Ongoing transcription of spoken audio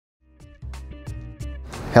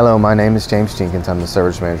Hello, my name is James Jenkins. I'm the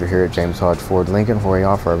service manager here at James Hodge Ford Lincoln, where we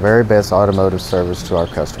offer our very best automotive service to our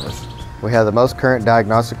customers. We have the most current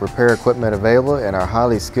diagnostic repair equipment available, and our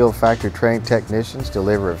highly skilled factory-trained technicians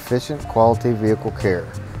deliver efficient, quality vehicle care.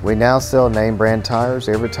 We now sell name brand tires.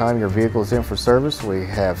 Every time your vehicle is in for service, we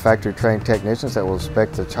have factory-trained technicians that will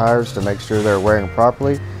inspect the tires to make sure they're wearing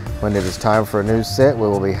properly. When it is time for a new set, we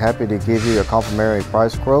will be happy to give you a complimentary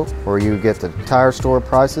price quote where you get the tire store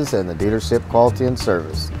prices and the dealership quality and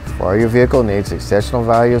service. For all your vehicle needs, exceptional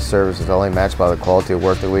value of service is only matched by the quality of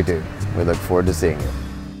work that we do. We look forward to seeing you.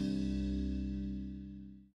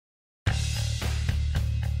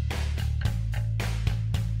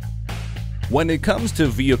 When it comes to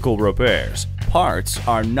vehicle repairs, parts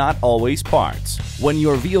are not always parts. When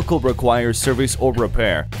your vehicle requires service or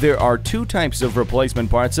repair, there are two types of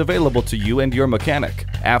replacement parts available to you and your mechanic: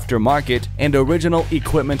 aftermarket and original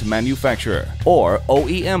equipment manufacturer, or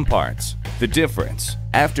OEM parts. The difference: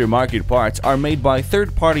 aftermarket parts are made by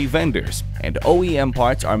third-party vendors, and OEM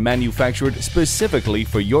parts are manufactured specifically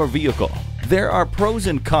for your vehicle. There are pros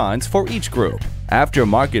and cons for each group.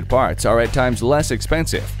 Aftermarket parts are at times less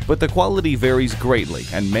expensive, but the quality varies greatly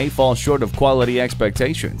and may fall short of quality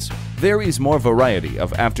expectations. There is more variety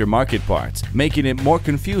of aftermarket parts, making it more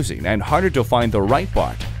confusing and harder to find the right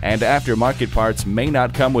part, and aftermarket parts may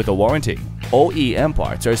not come with a warranty. OEM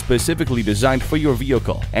parts are specifically designed for your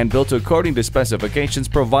vehicle and built according to specifications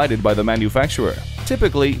provided by the manufacturer.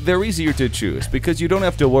 Typically, they're easier to choose because you don't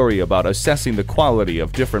have to worry about assessing the quality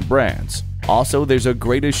of different brands. Also, there's a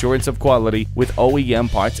great assurance of quality with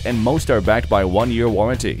OEM parts, and most are backed by 1-year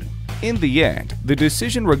warranty. In the end, the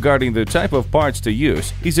decision regarding the type of parts to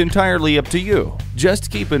use is entirely up to you. Just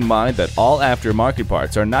keep in mind that all aftermarket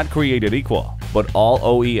parts are not created equal, but all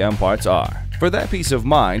OEM parts are. For that peace of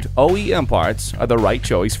mind, OEM parts are the right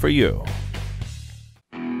choice for you.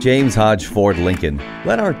 James Hodge Ford Lincoln.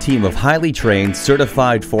 Let our team of highly trained,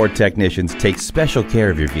 certified Ford technicians take special care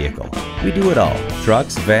of your vehicle. We do it all: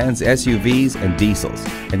 trucks, vans, SUVs, and diesels,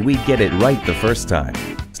 and we get it right the first time.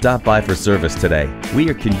 Stop by for service today. We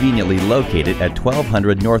are conveniently located at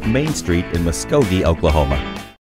 1200 North Main Street in Muskogee, Oklahoma.